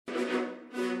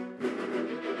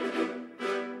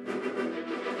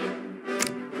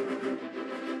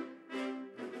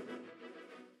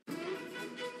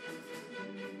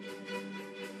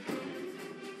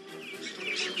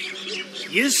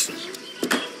Yes.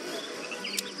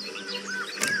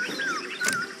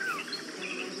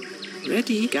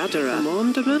 Ready, gatherer.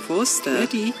 Commandment, Foster.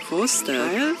 Ready, Foster.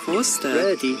 Heil, Foster.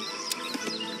 Ready.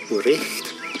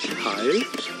 Bericht. Heil.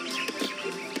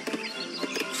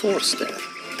 Forster.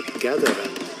 Gatherer.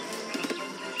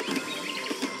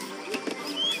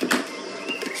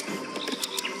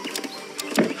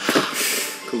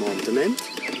 Commandement.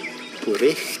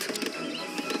 Bericht.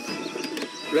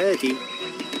 Ready.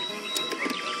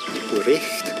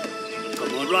 Bericht.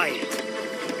 Come on, right.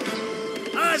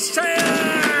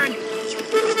 Ascend!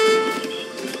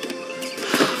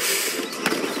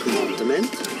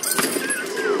 Commandement.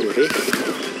 Bericht.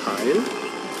 Heil.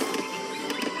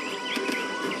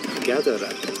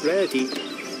 Gatherer. Ready.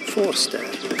 Forster.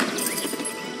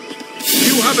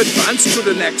 You have advanced to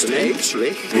the next stage.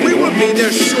 Bericht. We will be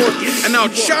there shortly and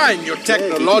outshine your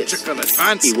technological Iwol.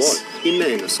 advances.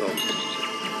 Imeneso.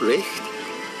 Recht.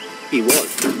 Iwol.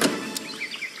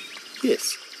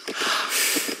 Yes.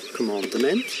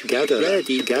 Commandment. Gatherer.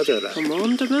 Ready. Gatherer.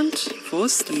 Commandment,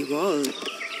 Foster. Iwol.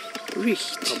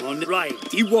 Richt. Come on, right.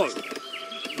 Iwol.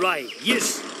 Right.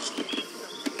 Yes.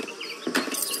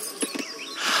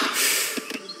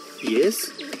 Yes.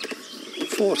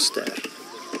 Forster.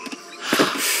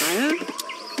 Heil.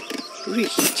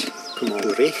 Richt.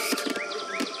 Command. Recht.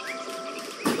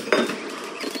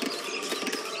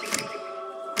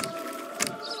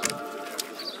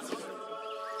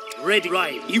 Ready.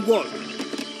 Right. Iwol.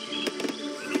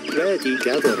 Ready.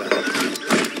 Gatherer.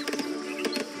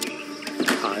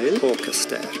 Heil.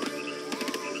 Orchester.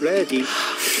 Ready.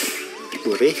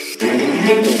 Recht.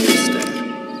 Orchester.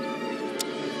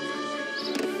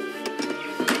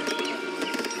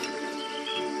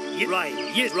 Right.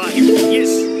 Yes. Right.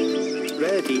 Yes.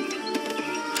 Ready.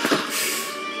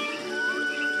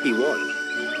 Iwol.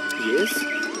 Yes.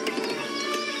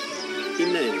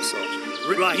 Imenso.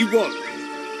 Right. Iwol.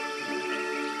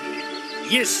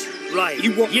 Yes. Right.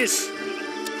 Iwol. Yes.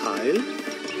 Heil.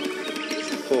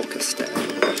 Orchester.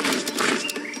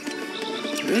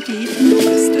 Ready,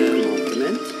 Foster.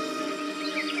 Commandment.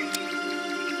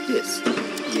 Yes.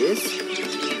 Yes.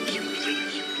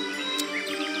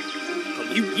 Come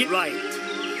you get right.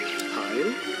 Heil.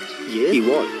 Yes.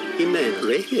 Iwol. Imen.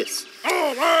 Recht. Yes.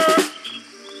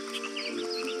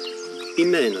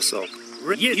 Imeneso.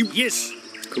 Yes. Yes.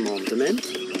 Commandment.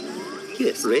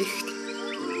 Yes. Recht.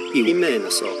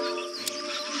 Imeneso.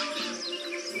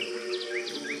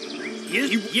 Yes.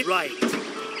 You get right.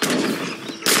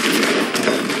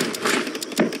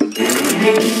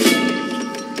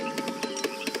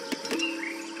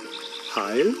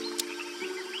 Heil.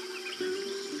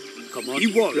 Come on.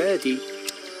 Iwol. Ready.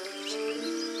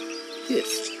 Yes.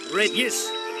 Red. Yes.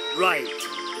 Right.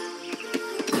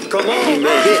 Come on.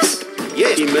 Yes.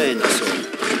 Yes. Imeneso.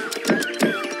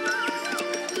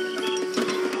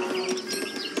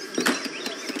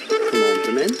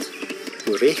 Commandment.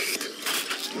 Recht.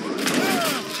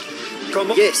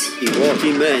 Come on. Yes. Iwol.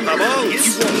 Imen. Come on. Yes.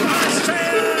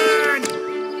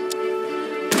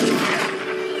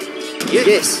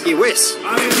 Yes. Yes.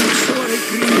 I am sorry,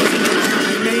 Green.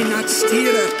 I may not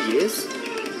steer her. Yes.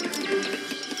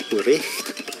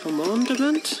 Recht.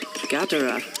 Commandment,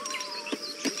 gatherer.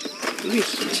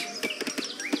 Richt.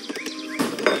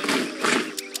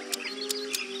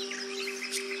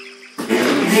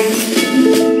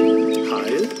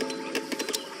 Heil.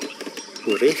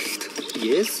 Recht.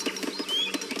 Yes.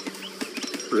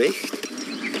 Recht.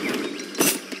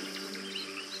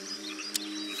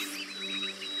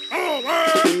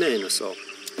 Imeneso.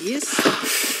 Yes.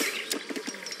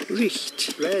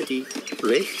 Richt. Ready.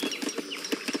 Recht.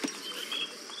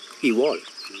 Iwol.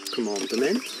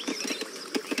 Commandment.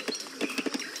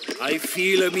 I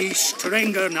feel me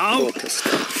stronger now.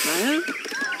 Orchester. Heil.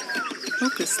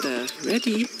 Orchester.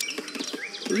 Ready.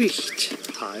 Richt.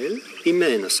 Heil.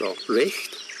 Imeneso.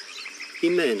 Recht.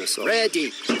 Imeneso.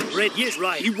 Ready. Red. Yes.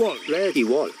 Right. Iwol. Ready.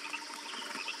 Iwol.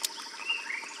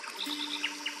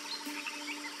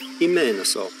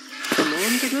 Imeneso.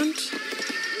 Commandment.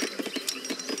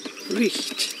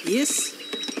 Richt. Yes.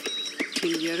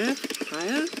 Tiere.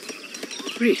 Heil.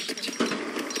 Richt.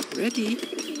 Ready.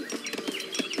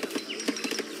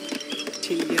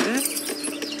 Tiere.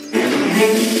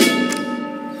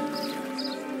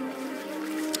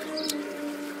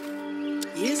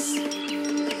 Yes.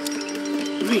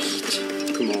 Richt.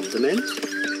 Commandment.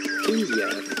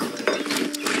 Tier.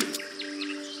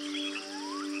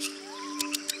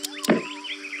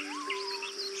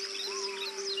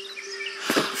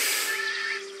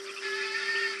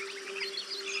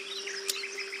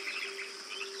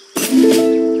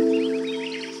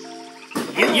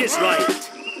 Yes. Right.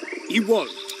 Iwol.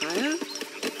 Heil.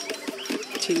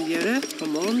 Artillery,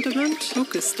 commandment,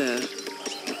 orchestra.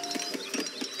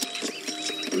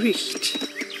 Richt.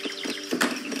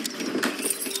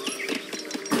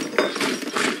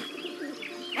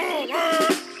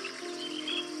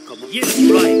 Come on. Yes,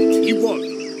 right. You won.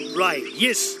 Right,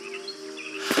 yes.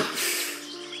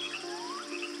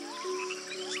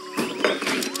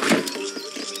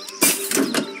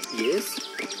 Yes.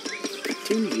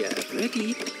 Artillery.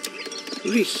 Ready.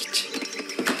 Richt.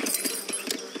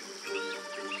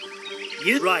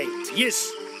 Yes, right,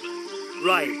 yes.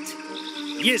 Right.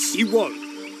 Yes, you won.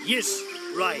 Yes,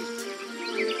 right.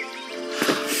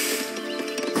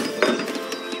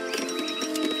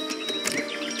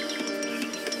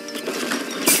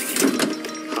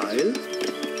 Heil.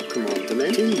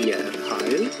 Commandement. Artillery.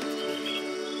 Heil.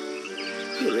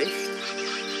 Recht.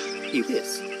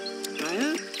 Yes.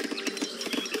 Fire.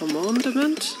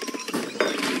 Commandment.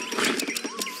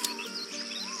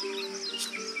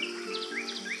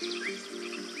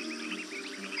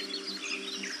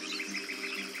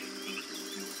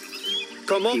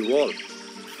 Come on. Wall.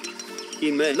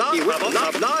 Amen. Lie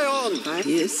on.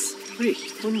 Yes.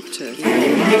 Richt. Unter.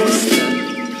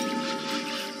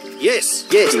 Yes.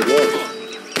 Yes. Wall.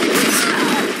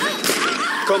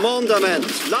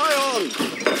 Commandment. Lie on.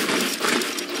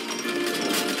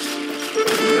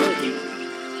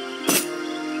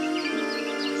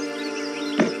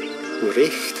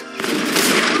 Recht.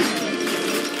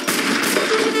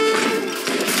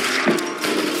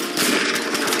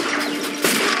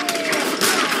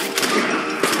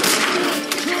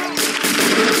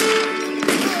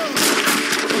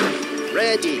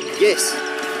 Ready. Yes.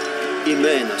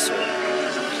 Amen. So.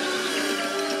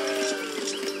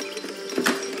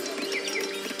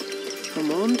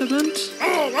 Commandment.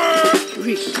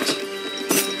 Richt.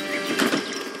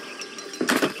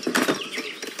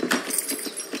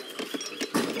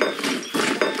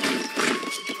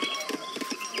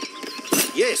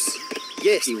 Yes.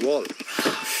 Yes. He wall.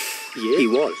 Yes. He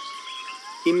wall.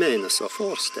 Amen. So.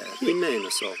 Forster. Amen.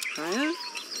 So. Fire.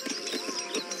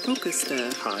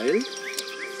 Orchestra. Heil.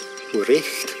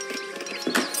 Recht.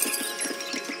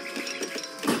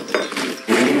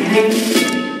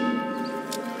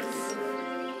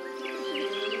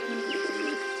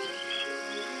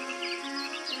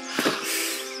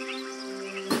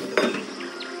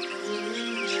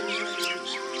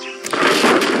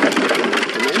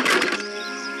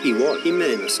 Igual.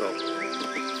 Amen. So.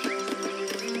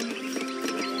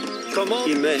 Come on.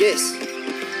 Amen. Yes.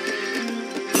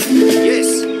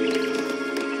 Yes.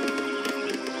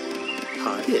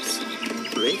 Hi. Yes.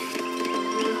 Recht.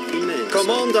 Amen.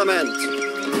 Commandment.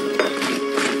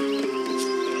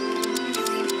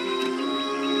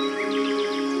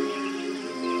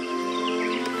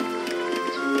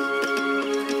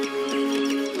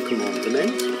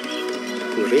 Commandment.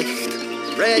 Recht.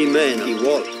 Recht. Amen.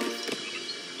 Igual.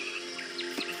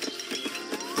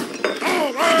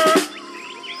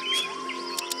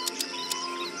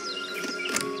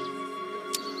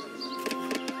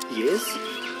 Yes.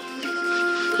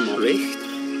 Come on. Recht.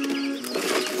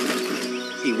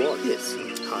 Igual. Yes.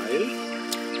 Heil.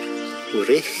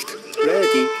 Recht.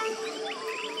 Ready.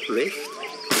 Recht.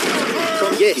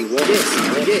 Come. Yes. Igual. Yes.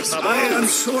 Yes. I am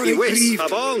sorry, Yes. grieved.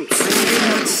 Abound.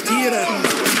 Cannot steer it.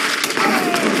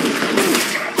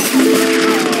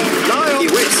 Lion.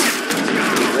 Yes.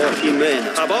 Igual. Amen.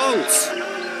 Abound.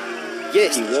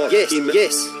 Yes. Igual. Yes.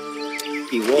 Yes.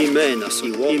 Igual. Amen.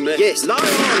 Igual. Yes. Lion.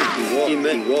 Igual.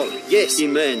 Amen. Igual. Yes.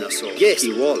 Amen. Yes.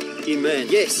 Igual. Amen.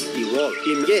 Yes. Igual.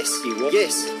 Yes. Igual.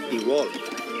 Yes. Igual.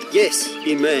 Yes.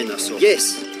 Amen. Yes.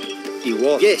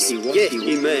 Igual. Yes. Igual. Yes.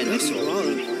 Amen. Igual.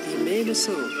 Amen.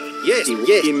 So. Yes.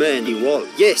 Yes. Amen. Igual.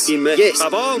 Yes. Amen. Yes.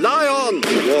 Abound. Lion.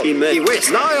 Igual. Amen. Yes.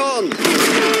 Lion.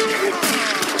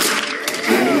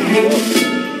 Igual.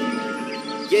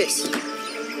 Yes.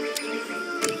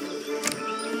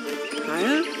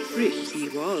 Fire. Richt.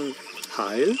 Igual.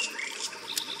 Heil.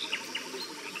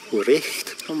 Recht.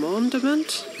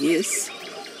 Commandment. Yes.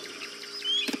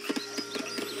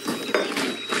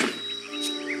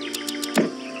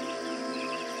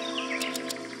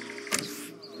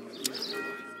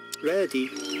 Ready.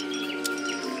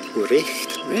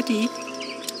 Recht. Ready.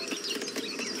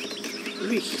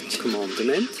 Richt.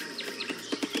 Commandment.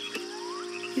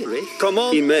 Recht.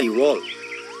 Command. Amen. Igual.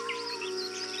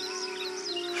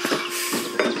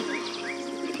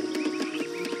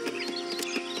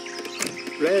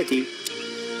 Ready.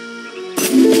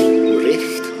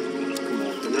 Recht.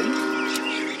 Commandment.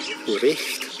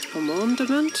 Recht.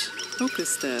 Commandment.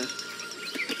 Orchestra.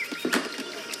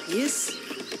 Yes.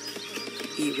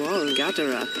 Igual.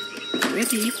 Gatherer.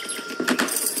 Ready.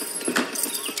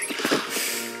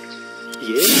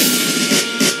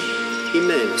 Yes.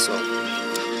 så.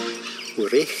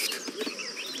 Recht.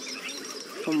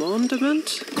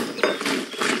 Commandment.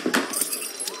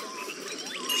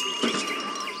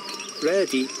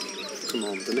 Ready.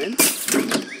 Commandment.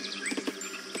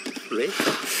 Recht.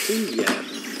 Tiljer.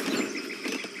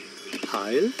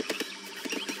 Heil.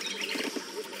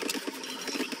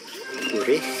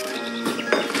 Recht.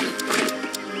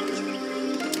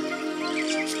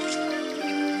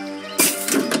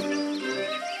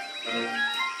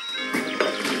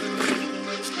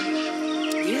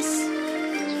 Yes.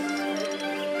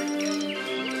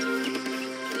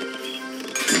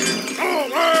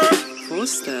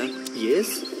 Forster. Yes.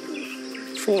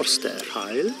 Forster.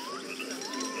 Heil.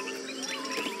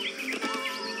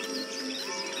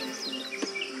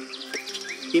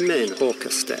 Amen.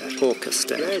 Orchester.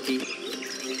 Orchester. Ready.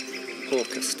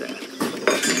 Orchester.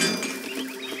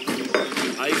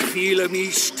 I feel me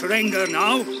stronger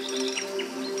now.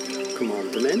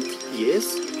 Commandment. Yes.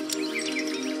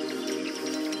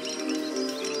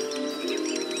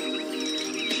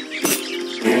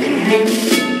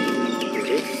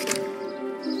 Recht.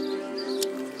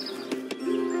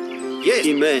 Yes.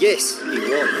 Amen. Yes.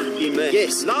 Amen.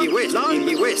 Yes.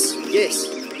 Yes. Yes.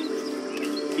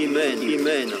 Amen.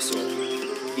 Amen. Also.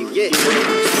 Yes.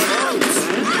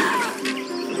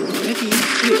 Ready.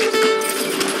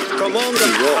 Commander.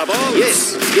 Yes.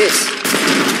 Yes.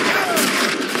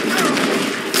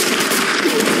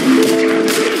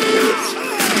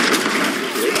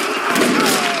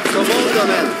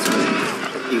 Commandament.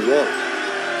 Iwo.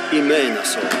 Amen.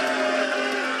 Also.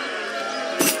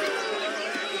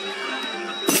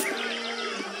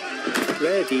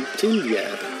 Ready.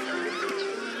 Tiljer.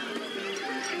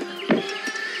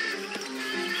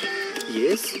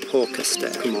 Yes.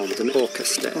 Orchester. Commandment.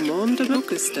 Orchester. Commandment.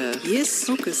 Orchester. Yes.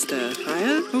 Orchester.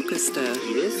 Heil. Orchester.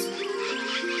 Yes.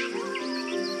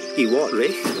 Iwo.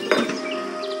 Recht.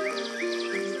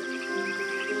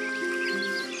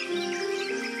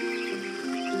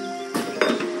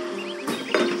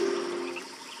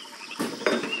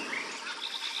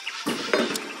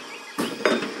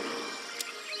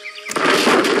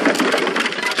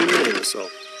 Amen. So.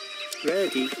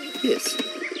 Ready. Yes.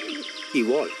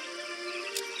 Iwo.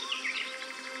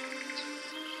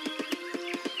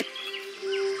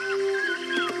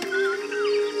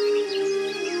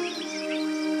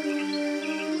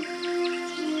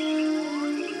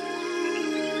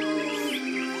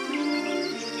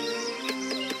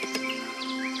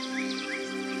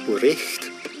 Recht.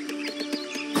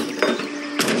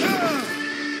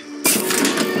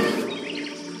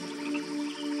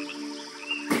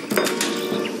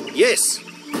 Yes.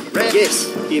 Yes.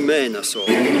 Amen. So.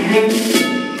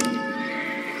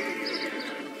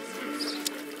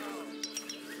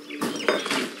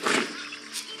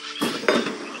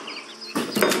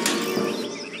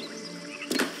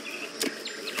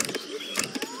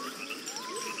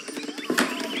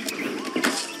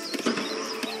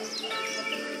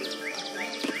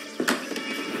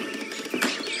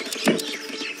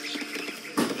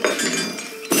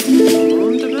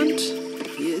 Commandment.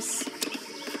 Yes.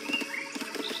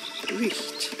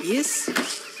 Recht. Yes.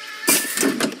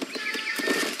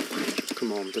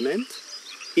 Commandment.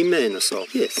 Amen. So.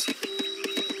 Yes.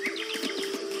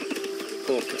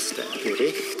 Orchester.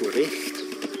 Recht. Recht.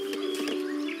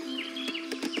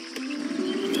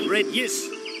 Red, yes.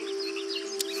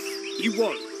 You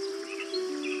won.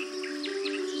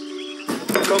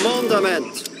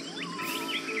 Commandment.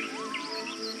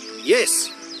 Yes.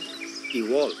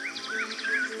 Iwo.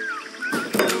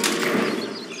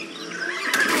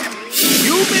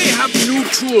 You may have new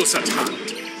tools at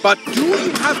hand, but do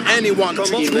you have anyone to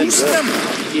use them?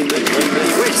 Amen.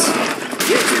 Yes.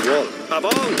 Yes. Iwo.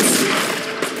 Avance.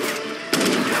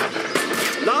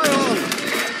 Lion.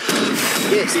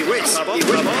 Yes. Iwis.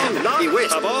 Iwis.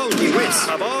 Iwis.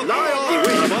 Lion.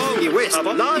 Iwis.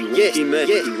 Lion. Yes. Amen.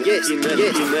 Yes. Yes. Amen.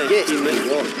 Yes. Amen. Yes. Amen.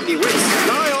 Iwis.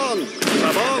 Lion.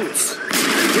 Avance.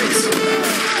 Yes.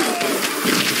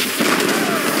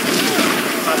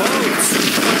 Avance.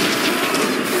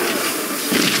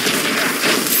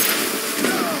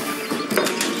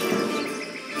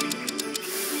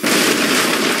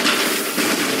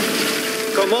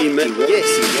 Come on. Amen. Yes.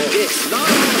 Yes.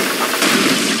 Lion.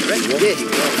 Yes.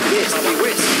 Yes.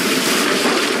 Iwis.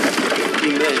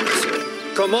 Amen.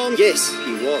 Come on. Yes.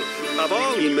 He won.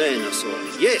 Amen. So.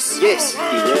 Yes. Yes. He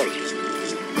won.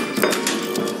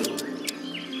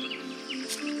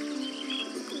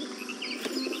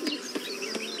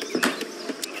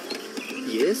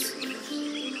 Yes.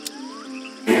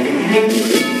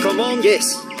 Come on.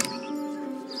 Yes.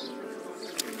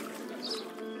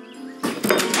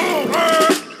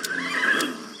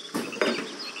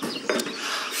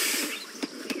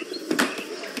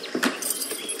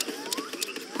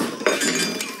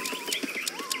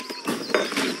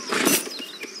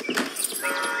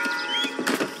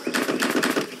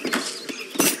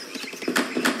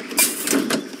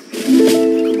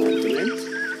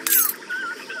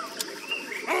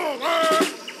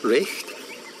 Recht.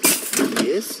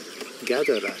 Yes.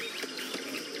 Gatherer.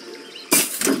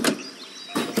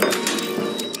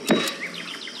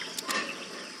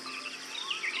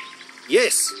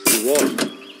 Yes. He won.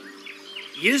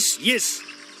 Yes, yes.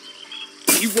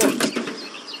 He won.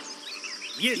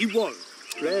 Yes, he won.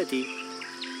 Ready.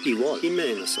 He won. He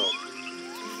menar så.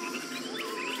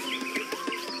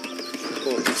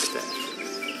 Återställ.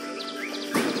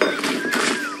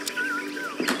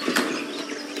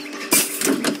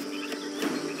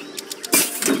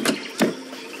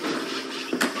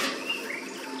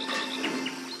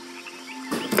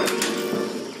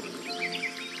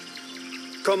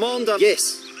 Commander.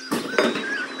 Yes.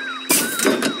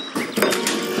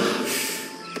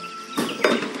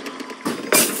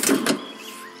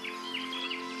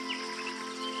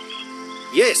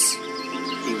 Yes.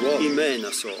 He won. He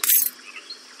menar så.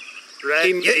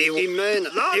 He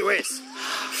menar. Yes.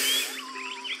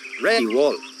 He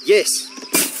won. Yes.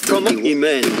 Come on. He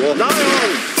menar.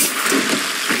 Lion.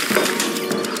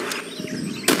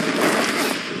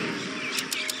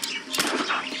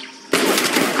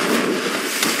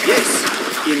 Yes.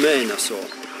 He menar så.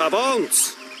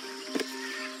 Avance.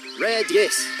 Red.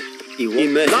 Yes. He won. He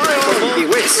menar. Lion. He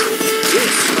wins.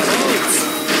 Yes.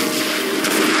 Avance.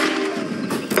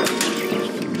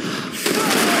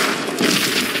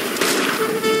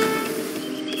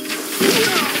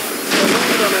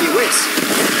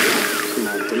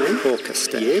 Commandment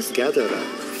orchestra. Yes, gatherer.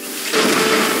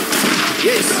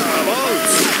 Yes,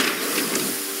 avance.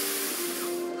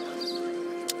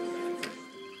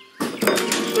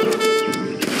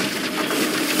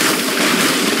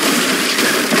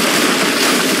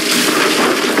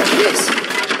 Yes.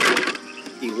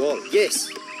 He won. Yes.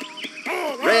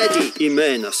 Ready. He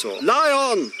menar så.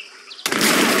 Lion.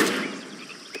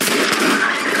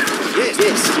 Yes,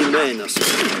 yes, he menar så.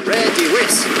 Ready,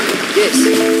 whiz. Yes,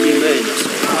 he menar så.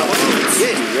 Avance.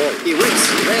 Yes, he won. He whiz.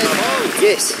 Ready.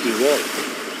 Yes, he won.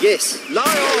 Yes,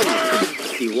 lion.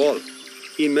 He won.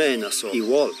 He menar så. He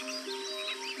won.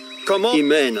 Come on. He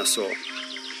menar så.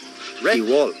 Ready.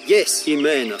 He won. Yes, he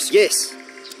menar så. Yes,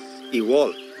 he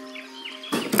won.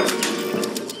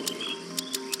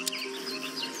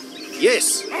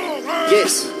 Yes.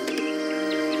 Yes.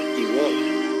 He won.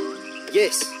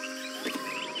 Yes.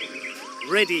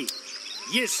 Ready.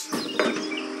 Yes.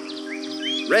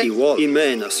 Ready. He won. He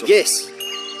menar så. Yes.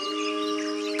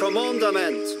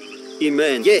 Commandament. He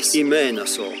menar. Yes. He menar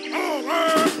så.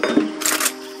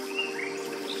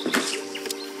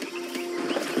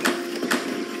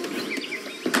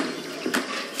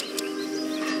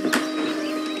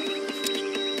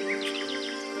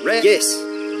 Ready. Yes.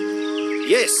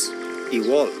 Yes. He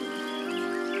won.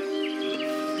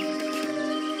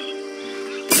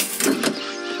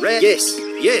 Ready. Yes.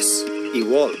 Yes. He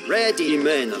won. Ready. He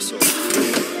menar så.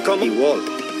 Come on. He won.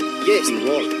 Yes. He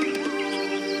won.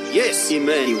 Yes. He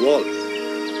menar. He won.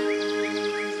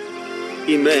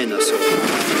 He menar så.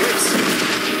 Yes.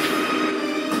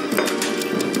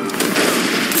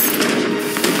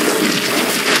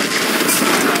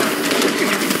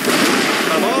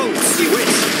 Come on. He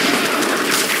wins.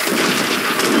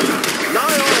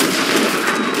 Lion.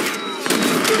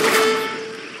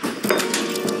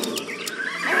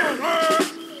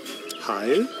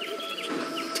 Heil.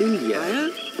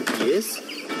 Tiljer. Yes.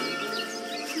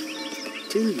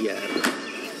 Tiljer.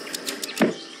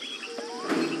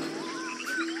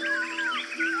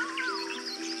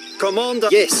 Commander.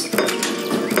 Yes.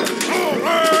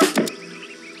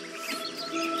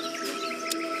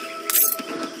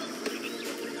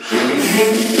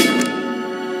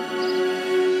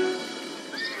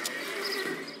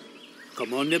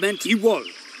 Commandment, you won.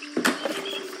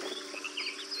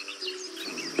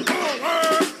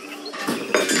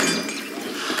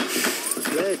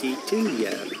 Ready to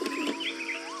yell.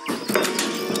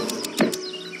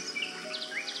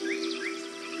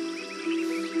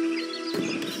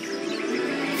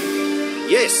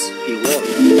 Yes, he won.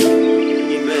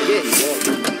 He may get won.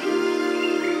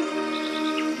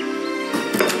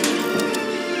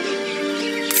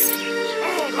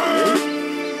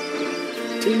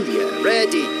 India,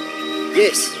 ready.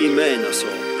 Yes, he menar så.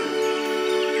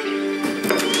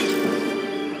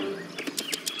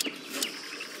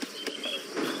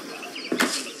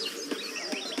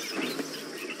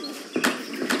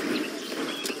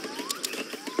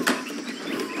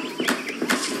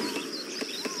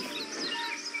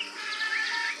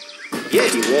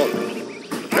 Yes, he won.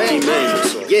 Ready, menar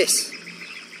så. Yes.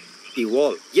 He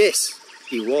wall. Yes.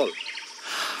 He wall.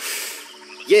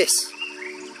 Yes.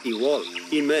 He wall.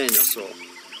 He mena so.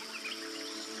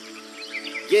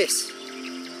 Yes.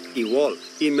 He wall.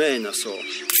 He mena so.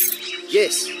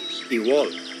 Yes. He wall.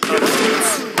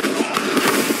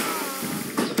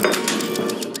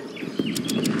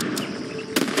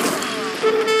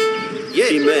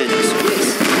 Yes. He mena so. Yes.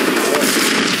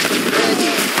 Ready.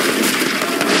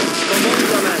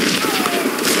 Commandament.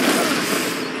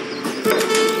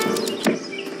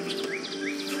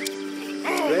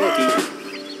 Ready.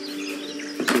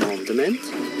 Commandament.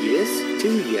 Yes. To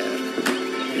year.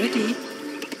 Ready.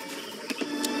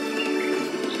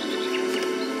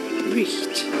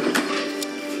 Richt.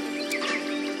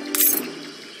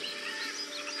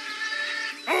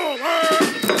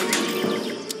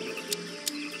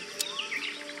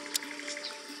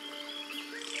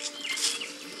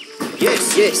 Yes,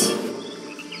 yes.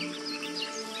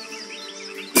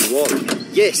 He wall.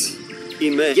 Yes. He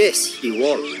may. Yes, he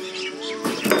wall.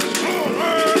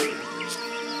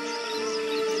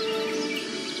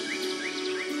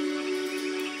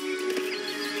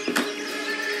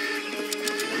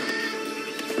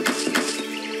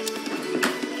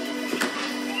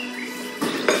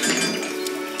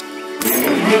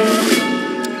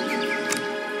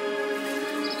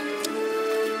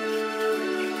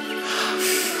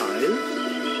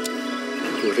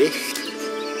 Gericht,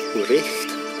 Gericht,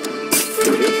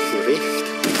 Gericht, Gericht.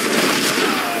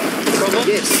 Come on.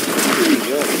 Yes.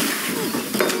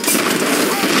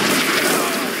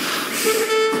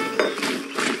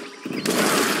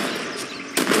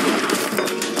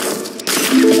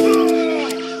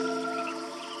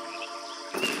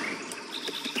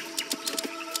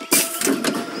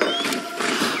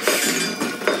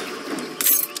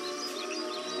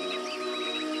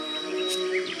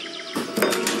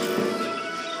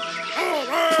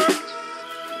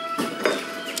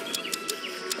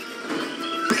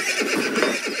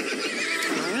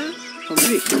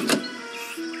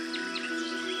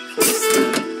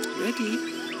 Ready.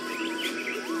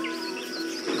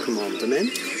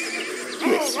 Commandment.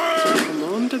 Yes.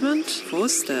 Commandment.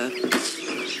 Forster.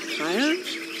 Trial.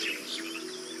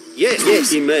 Yes,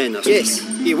 yes. He menas. Yes,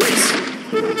 he wins.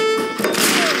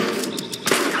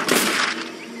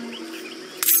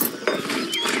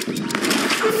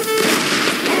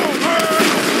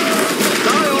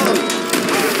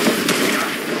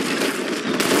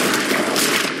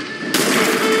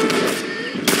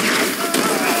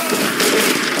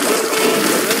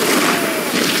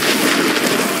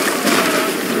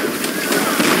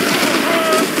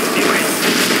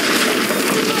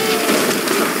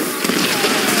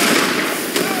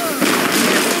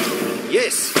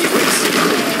 Yes, he wins.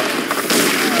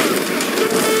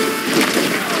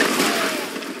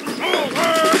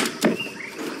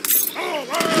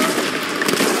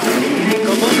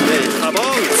 Come on then,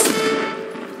 avance.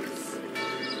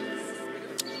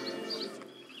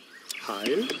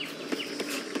 Heil.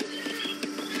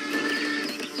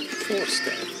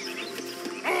 Forster.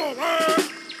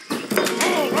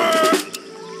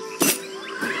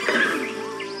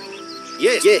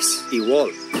 Yes, yes, he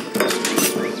wall.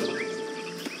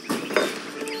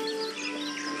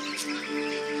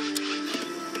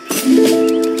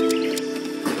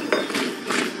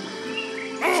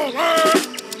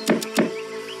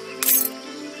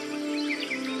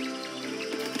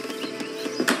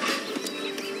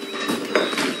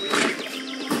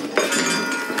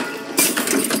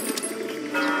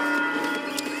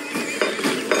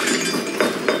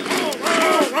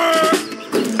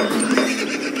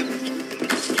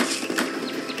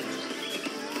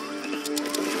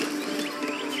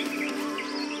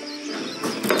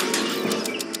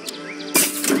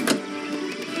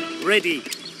 Ready.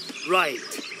 Right.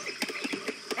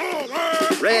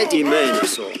 Ready,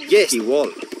 menaso. Yes, he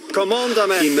wall.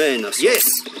 Commandament. He menas. Yes.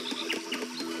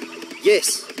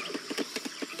 Yes.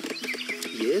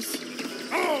 Yes.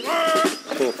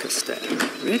 Orchestra.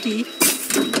 Ready.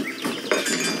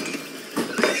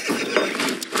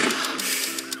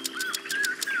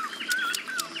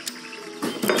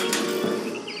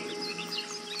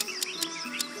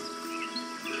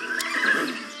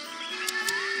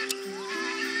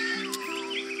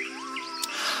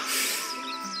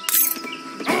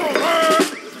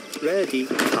 Ready.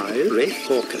 Heil. Rech.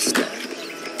 Orchestra.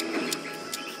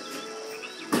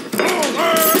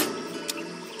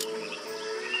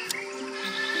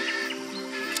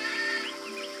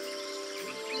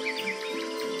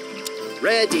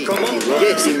 Ready. Come on.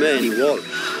 Yes, man. He wall.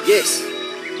 Yes.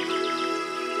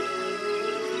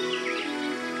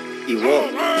 He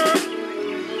wall.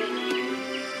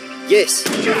 Yes.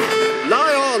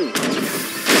 Lion.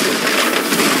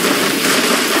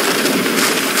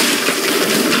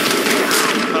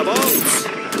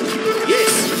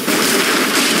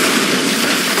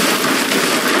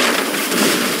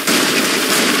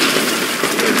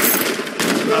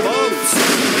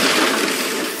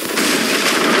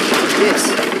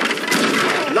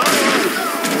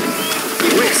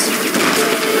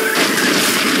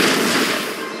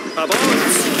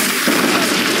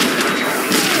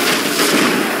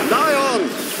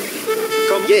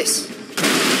 Yes.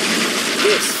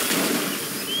 Yes.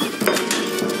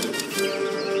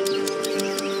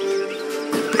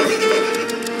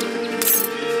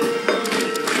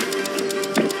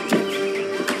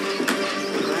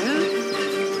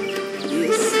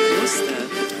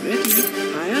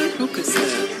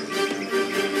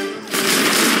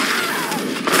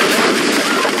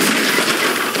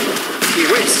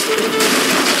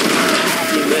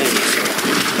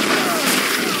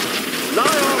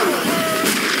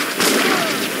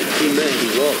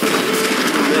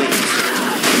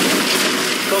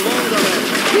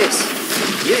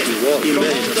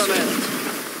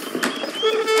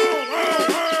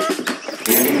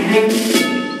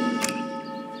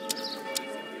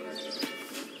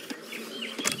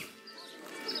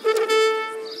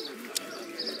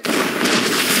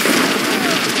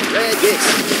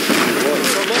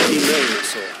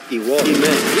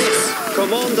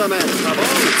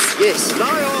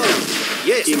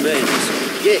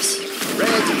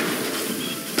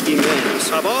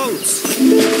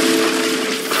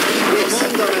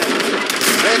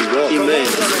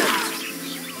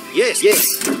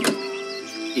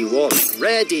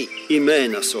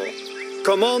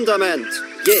 Commandment.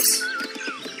 Yes.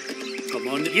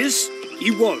 Command. Yes.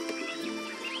 You want.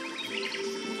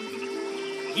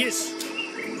 Yes.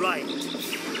 Right.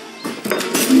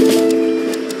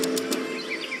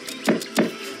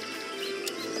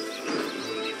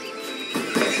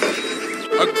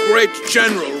 A great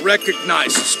general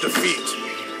recognizes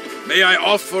defeat. May I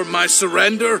offer my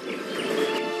surrender?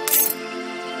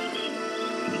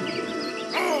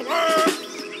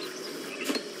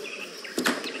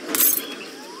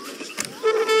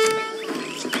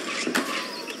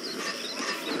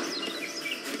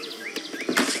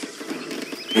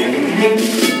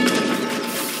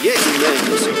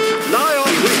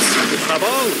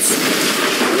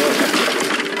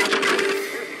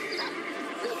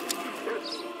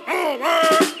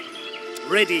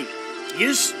 Ready.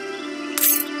 Yes.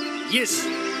 Yes.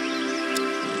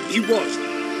 You what?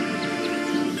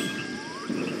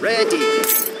 Ready.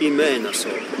 Imenaso.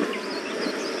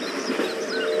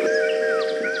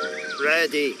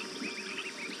 Ready.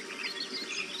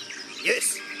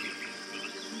 Yes.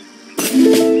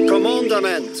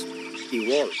 Commandment.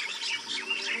 Igual.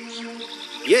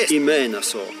 Yes.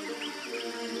 Imenaso.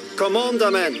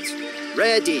 Commandment.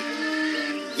 Ready.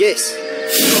 Yes.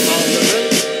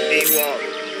 Commandment. Igual.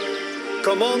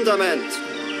 Commandment.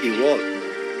 Igual.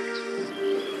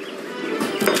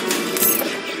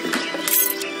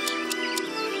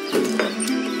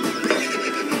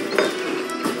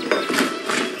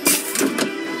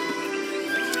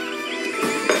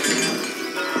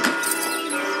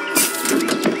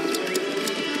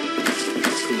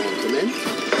 Commandment.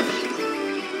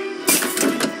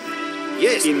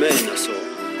 Yes. Imenaso.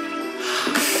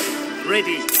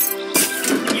 Ready.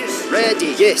 Yes.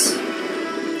 Ready. Yes.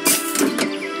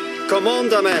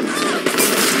 Commandment.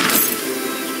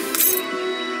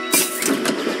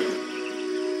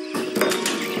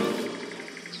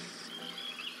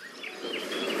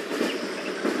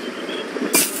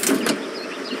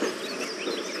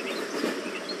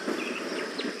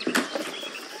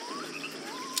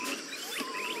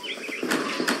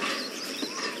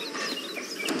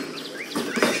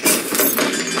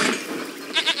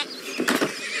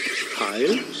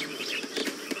 Heil.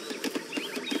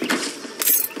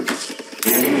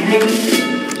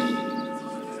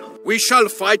 We shall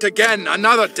fight again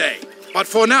another day, but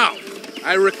for now,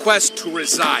 I request to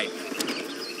resign.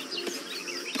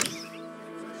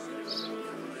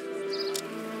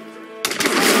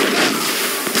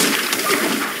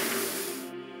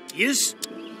 Yes.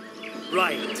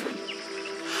 Right.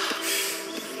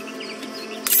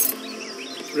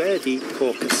 Ready,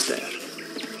 Orchester.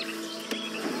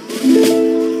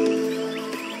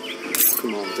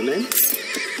 Commandment.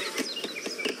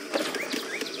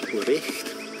 Recht.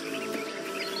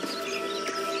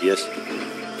 Yes,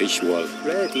 ich will.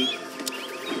 Ready.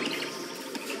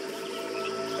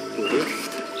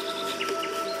 Recht.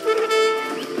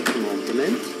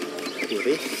 Commandment.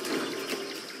 Recht.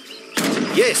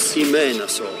 Yes,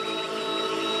 Imenaso.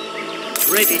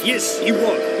 Ready. Yes. You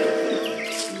want.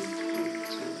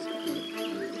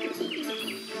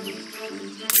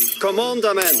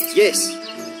 Commandment. Yes.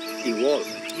 Igual.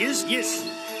 Yes. Yes.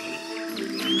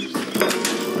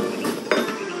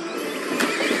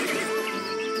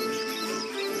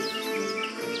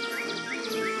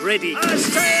 Ready.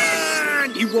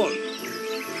 Stand! You want.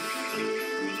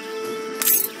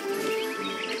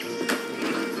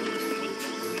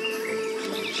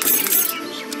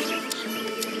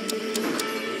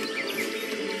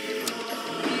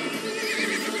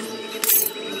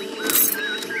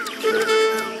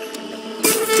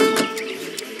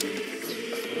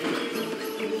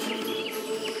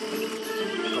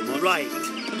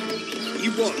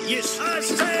 you want. Yes.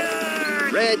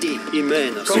 Ready,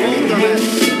 Jimenez.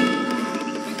 Commandment.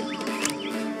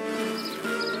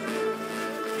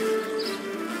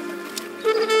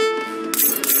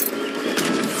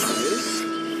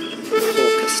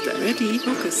 Orchester. Ready,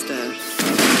 orchester.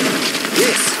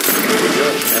 Yes.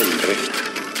 Ein Recht.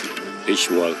 Ich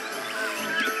wohl.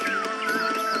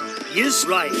 Yes,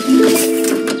 right.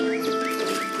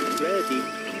 Ready.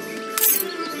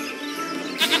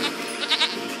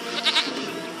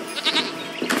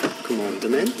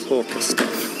 Commandment. Orchester.